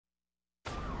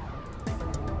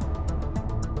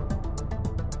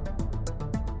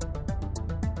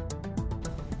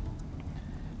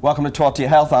Welcome to Talk to Your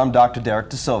Health. I'm Dr. Derrick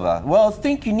DeSilva. Well,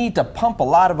 think you need to pump a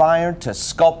lot of iron to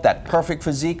sculpt that perfect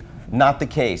physique? Not the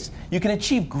case. You can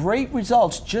achieve great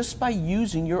results just by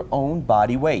using your own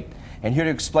body weight. And here to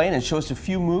explain and show us a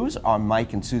few moves are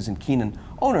Mike and Susan Keenan,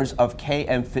 owners of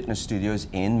KM Fitness Studios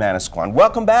in Manasquan.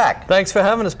 Welcome back. Thanks for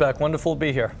having us back. Wonderful to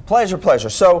be here. Pleasure,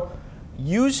 pleasure. So,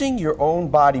 using your own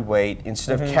body weight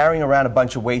instead of carrying around a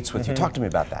bunch of weights with you. Talk to me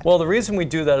about that. Well, the reason we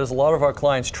do that is a lot of our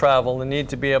clients travel and need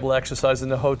to be able to exercise in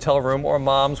the hotel room, or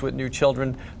moms with new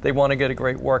children, they want to get a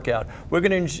great workout. We're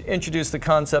going to introduce the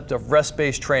concept of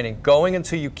rest-based training, going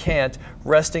until you can't,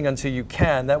 resting until you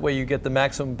can. That way you get the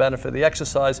maximum benefit of the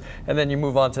exercise, and then you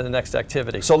move on to the next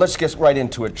activity. So let's get right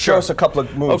into it. Show us a couple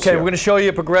of moves Okay, here. we're going to show you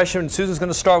a progression. Susan's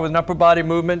going to start with an upper body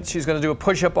movement. She's going to do a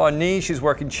push-up on knee. She's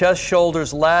working chest,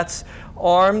 shoulders, lats,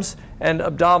 arms, and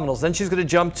abdominals. Then she's going to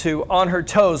jump to on her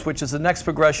toes, which is the next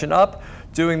progression up,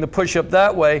 doing the push-up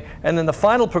that way. And then the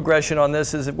final progression on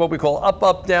this is what we call up,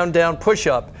 up, down, down,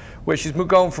 push-up, where she's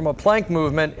going from a plank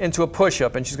movement into a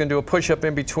push-up, and she's going to do a push-up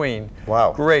in between.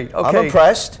 Wow. Great. Okay. I'm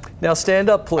impressed. Now stand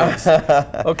up, please.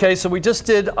 Okay, so we just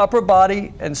did upper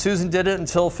body, and Susan did it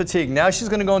until fatigue. Now she's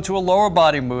going to go into a lower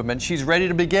body movement. She's ready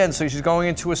to begin, so she's going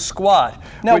into a squat.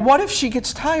 Now, what if she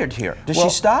gets tired here? Does she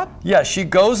stop? Yeah, she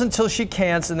goes until she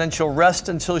can't, and then she'll rest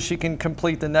until she can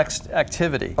complete the next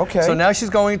activity. Okay. So now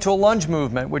she's going into a lunge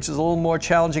movement, which is a little more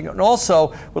challenging. And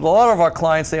also, with a lot of our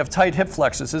clients, they have tight hip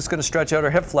flexors. This is going to stretch out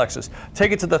her hip flexors.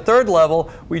 Take it to the third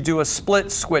level, we do a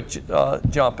split switch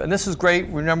jump. And this is great.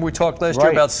 Remember we talked last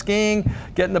year about skiing,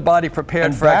 getting the body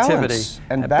prepared for activity.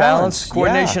 And balance,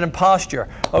 coordination, and posture.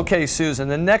 Okay, Susan,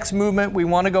 the next movement we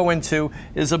want to go into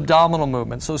is abdominal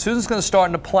movement. So Susan's going to start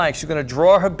in a plank. She's going to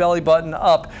draw her belly button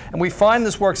up. And we find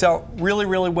this works out really,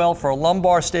 really well for a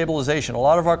lumbar stabilization. A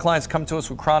lot of our clients come to us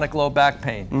with chronic low back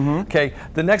pain. Okay,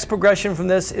 the next progression from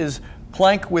this is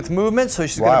plank with movement. So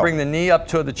she's going to bring the knee up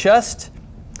to the chest.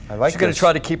 She's going to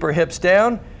try to keep her hips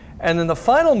down. And then the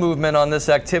final movement on this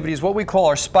activity is what we call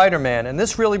our Spider-Man. And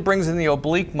this really brings in the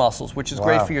oblique muscles, which is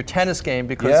great for your tennis game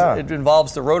because it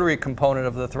involves the rotary component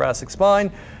of the thoracic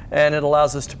spine, and it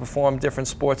allows us to perform different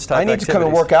sports type activities. I need to come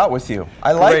and work out with you.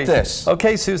 I like this.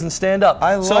 Okay, Susan, stand up.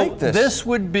 I like this. So this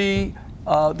would be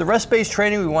the rest-based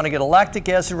training. We want to get a lactic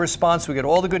acid response. We get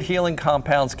all the good healing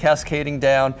compounds cascading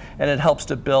down, and it helps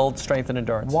to build strength and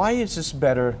endurance. Why is this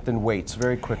better than weights,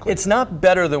 very quickly? It's not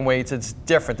better than weights, it's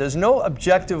different. There's no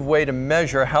objective way to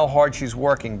measure how hard she's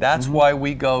working. That's why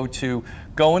we go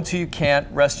until you can't,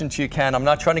 rest until you can. I'm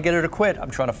not trying to get her to quit.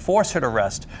 I'm trying to force her to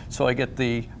rest so I get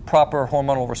the proper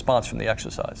hormonal response from the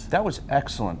exercise. That was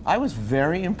excellent. I was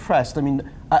very impressed. I mean,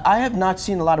 I have not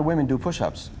seen a lot of women do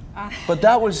push-ups. But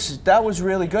that was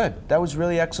really good. That was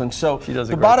really excellent. So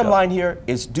the bottom line here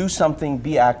is do something,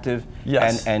 be active,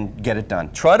 and get it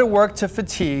done. Try to work to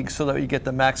fatigue so that you get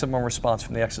the maximum response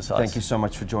from the exercise. Thank you so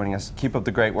much for joining us. Keep up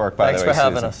the great work, by the way, Thanks for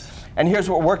having Susan. us. And here's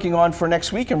what we're working on for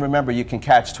next week. And remember, you can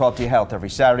catch 12 to Your Health every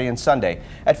Saturday and Sunday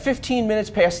at 15 minutes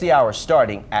past the hour,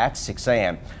 starting at 6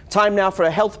 a.m. Time now for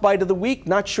a health bite of the week.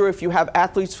 Not sure if you have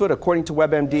athlete's foot. According to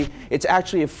WebMD, it's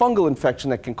actually a fungal infection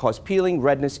that can cause peeling,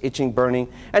 redness, itching,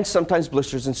 burning, and sometimes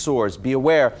blisters and sores. Be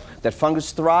aware that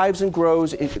fungus thrives and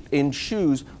grows in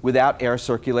shoes without air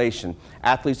circulation.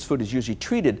 Athlete's foot is usually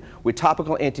treated with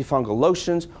topical antifungal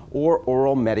lotions or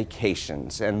oral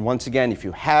medications. And once again, if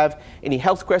you have any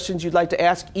health questions you'd like to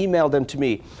ask, email them to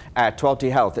me at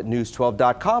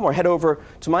 12toyourhealth@news12.com or head over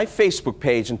to my Facebook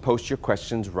page and post your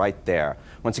questions right there.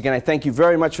 Once again, I thank you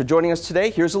very much for joining us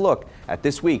today. Here's a look at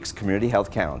this week's Community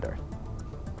Health Calendar.